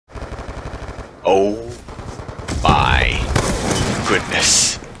Oh my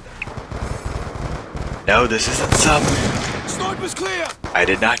goodness. No, this isn't some... Sniper's clear! I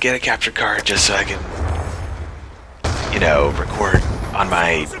did not get a capture card just so I can, you know, record on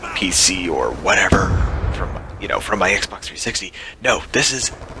my PC or whatever from, you know, from my Xbox 360. No, this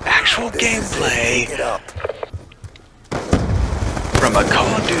is actual gameplay from a Call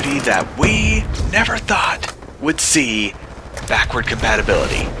of Duty that we never thought would see backward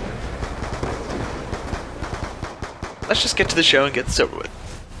compatibility. Let's just get to the show and get this over with.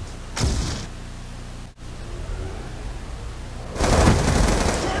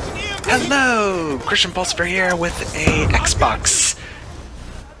 Hello! Christian Pulsifer here with a Xbox.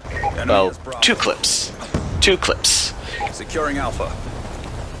 Well, two clips. Securing Alpha.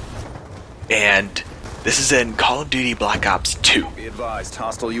 And this is in Call of Duty Black Ops 2. Be advised,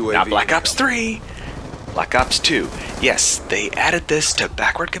 hostile UAV. Not Black Ops 3. Black Ops 2. Yes, they added this to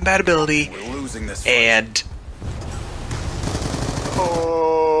backward compatibility. We're losing this fight. And...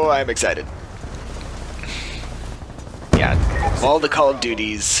 oh, I'm excited. Yeah, of all the Call of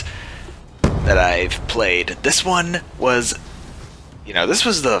Duties that I've played, this one was, you know, this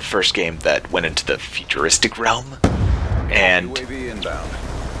was the first game that went into the futuristic realm, and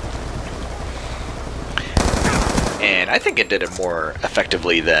I think it did it more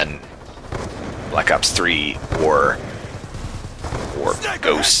effectively than Black Ops 3 or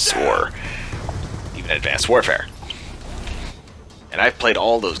Ghosts or even Advanced Warfare. And I've played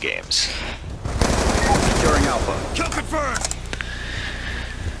all those games. Securing Alpha. Kill confirmed.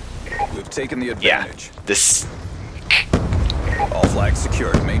 We've taken the advantage. Yeah, this... all flags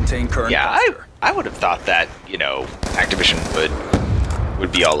secured. Maintain current. Yeah, I would have thought that, you know, Activision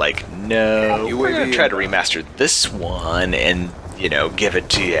would be all like, no, we're gonna try to remaster this one and, you know, give it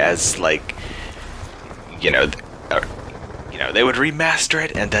to you as like, you know, they would remaster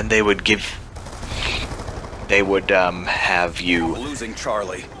it and then they would have you losing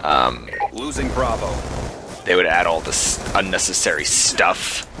Charlie. Losing Bravo. They would add all this unnecessary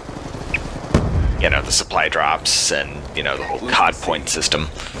stuff. You know, the supply drops and, you know, the whole COD point system.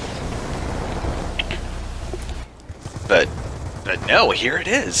 But no, here it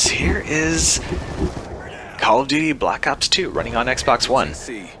is. Here is Call of Duty Black Ops 2 running on Xbox One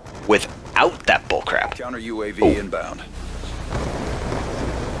without that bullcrap. Counter UAV inbound.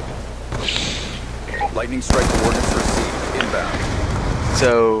 Lightning strike coordinates received. Inbound.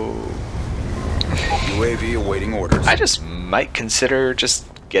 So... UAV awaiting orders. I just might consider just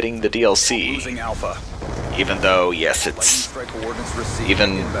getting the DLC. Losing Alpha. Even though, yes, it's...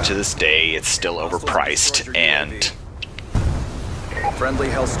 even to this day, it's still overpriced and... friendly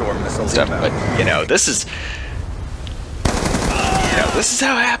Hellstorm missiles stuff, inbound. but, you know, this is... you know, this is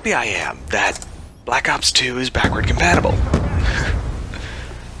how happy I am that Black Ops 2 is backward compatible.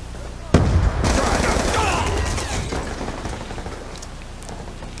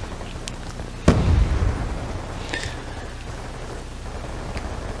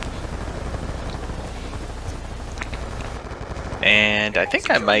 And I think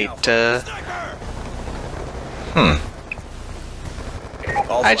I might,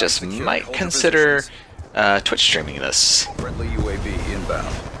 I just might consider Twitch streaming this Friendly UAV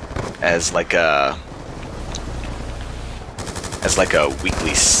inbound. as like a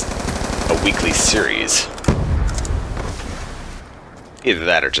weekly series. Either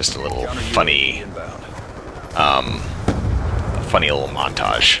that or just a little funny, a funny little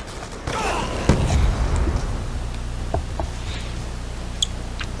montage.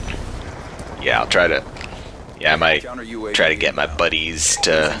 Yeah, I'll try to. Yeah, I might try to get my buddies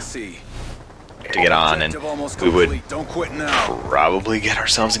to get on, and we would probably get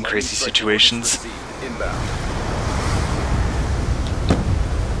ourselves in crazy situations.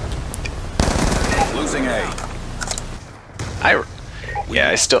 Losing A. I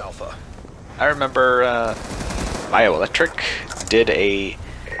remember Bioelectric did a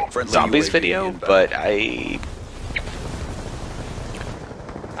zombies video, but I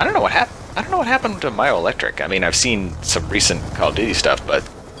don't know what happened. I don't know what happened to Bioelectric. I mean, I've seen some recent Call of Duty stuff, but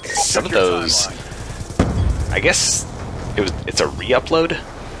some of those, I guess it's a re-upload.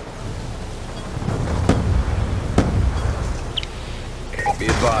 Be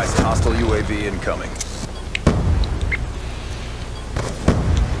advised, hostile UAV incoming.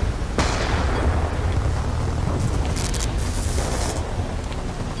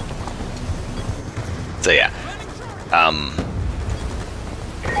 So yeah,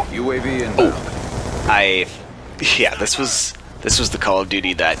 UAV inbound. This was the Call of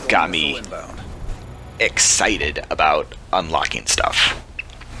Duty that got me excited about unlocking stuff.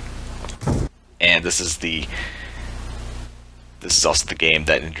 And this is also the game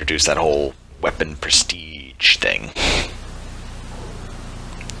that introduced that whole weapon prestige thing.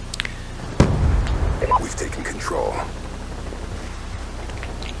 We've taken control.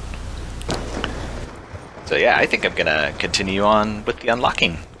 So yeah, I think I'm gonna continue on with the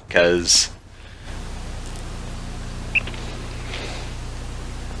unlocking, because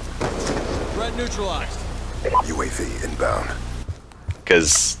threat neutralized. UAV inbound.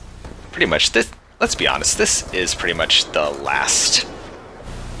 Because pretty much this, let's be honest, this is pretty much the last,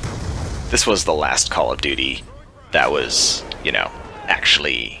 this was the last Call of Duty that was, you know,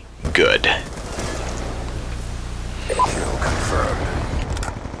 actually good. Kill confirmed.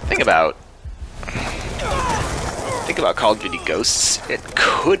 Think about Call of Duty Ghosts. It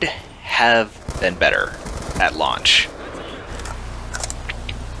could have been better at launch.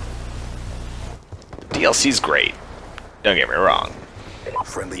 DLC's great, don't get me wrong.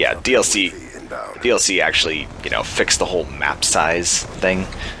 Friendly Yeah, counter DLC UAV inbound. DLC actually, you know, fixed the whole map size thing.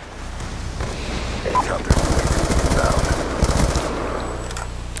 Counter UAV inbound.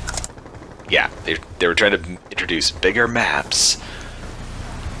 Yeah, they were trying to introduce bigger maps,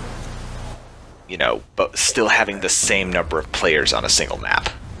 you know, but still having the same number of players on a single map.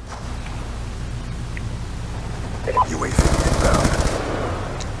 UAV inbound.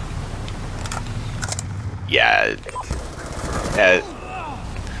 Yeah,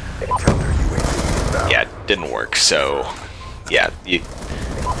 Counter UAV inbound. yeah, it didn't work. So, yeah, UAV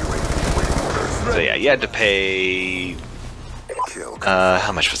waiting orders. so yeah, you had to pay. Kill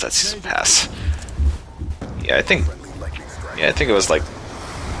How much was that season pass? Yeah, I think friendly lightning strike. it was like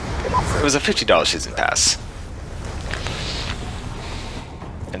it was a $50 season pass,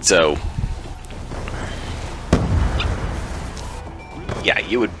 and so yeah,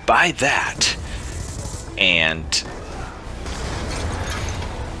 you would buy that and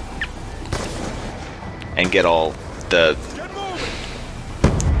get all the,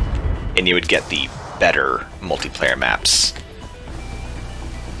 and you would get the better multiplayer maps,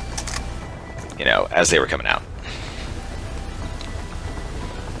 you know, as they were coming out.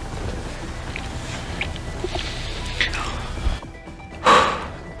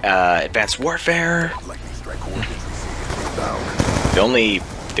 Advanced Warfare. Lightning strike coordinates received inbound.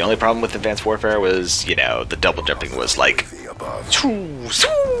 The only problem with Advanced Warfare was, you know, the double jumping was like UAV above.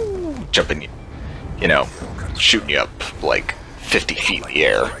 jumping, you know, shooting you up like 50 feet in the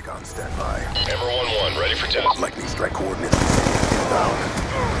air. Strike on standby. Ember 1-1, ready for test. Lightning strike coordinates received inbound.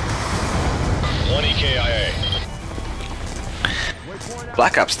 1 EKIA.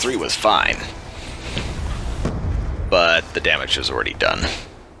 Black Ops 3 was fine, but the damage was already done,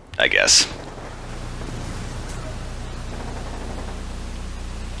 I guess.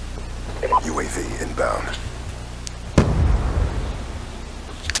 UAV inbound.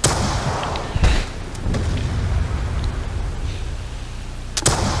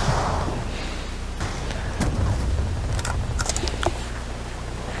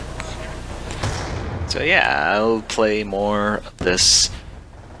 So yeah, I'll play more of this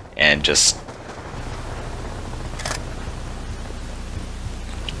and just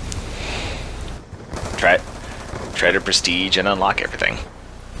try to prestige and unlock everything.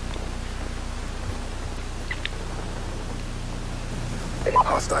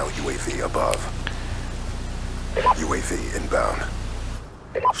 Hostile UAV above. UAV inbound.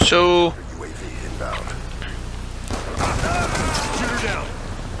 So UAV inbound. Shooter down.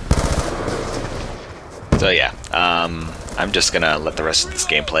 So yeah, I'm just gonna let the rest of this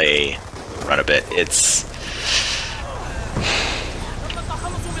gameplay run a bit. It's,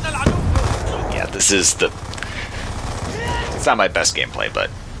 yeah, this is the, it's not my best gameplay, but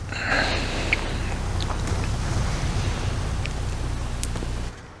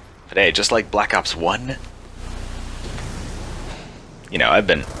hey, just like Black Ops 1, you know,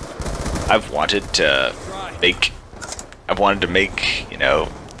 I've wanted to make, you know,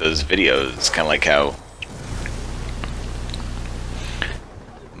 those videos, kind of like how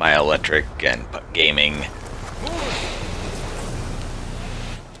My Electric and Gaming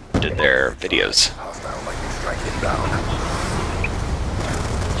did their videos. Hostile lightning strike inbound.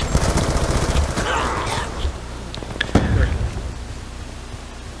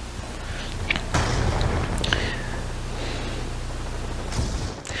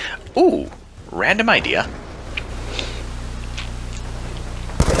 Ooh, random idea.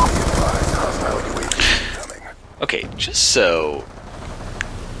 Be advised, hostile UAV incoming. Okay, just so,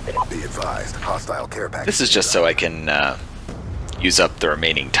 Be advised, hostile care package. this is just so I can use up the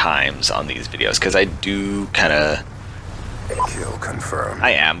remaining times on these videos, because I do kind of, Kill confirmed.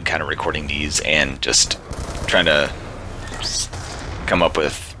 I am kind of recording these and just trying to come up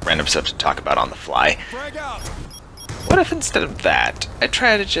with random stuff to talk about on the fly. Frag out. What if instead of that, I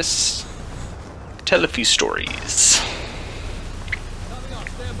try to just tell a few stories. Coming up,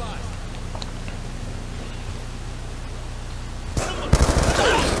 stand by.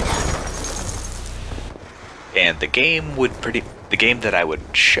 And the game that I would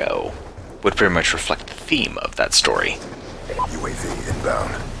show would pretty much reflect the theme of that story. UAV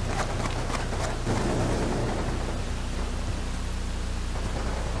inbound.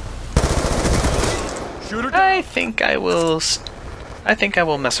 Shooter down. I think I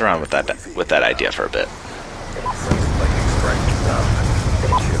will mess around with that idea for a bit. Friendly lightning strike inbound.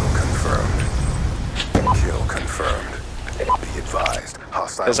 Kill confirmed. Kill confirmed. Be advised.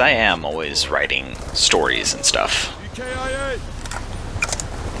 Hostile. Because I am always writing stories and stuff. EKIA.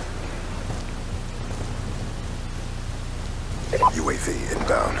 UAV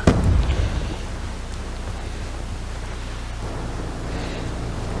inbound.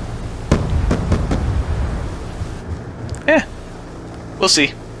 We'll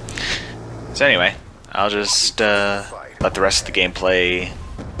see. So anyway, I'll just let the rest of the gameplay.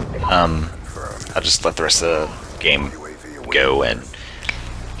 I'll just let the rest of the game go and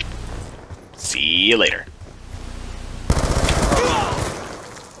see you later.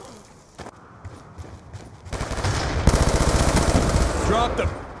 Drop them.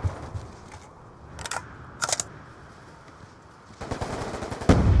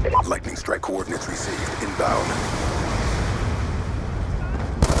 Lightning strike coordinates received. Inbound.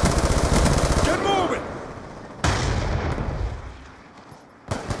 Get moving.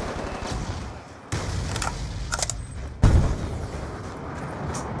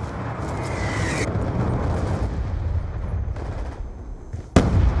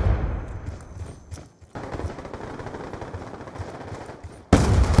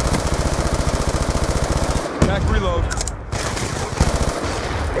 Attack reload.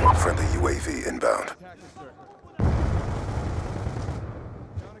 Friendly UAV inbound.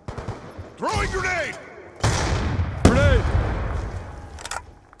 Throwing grenade.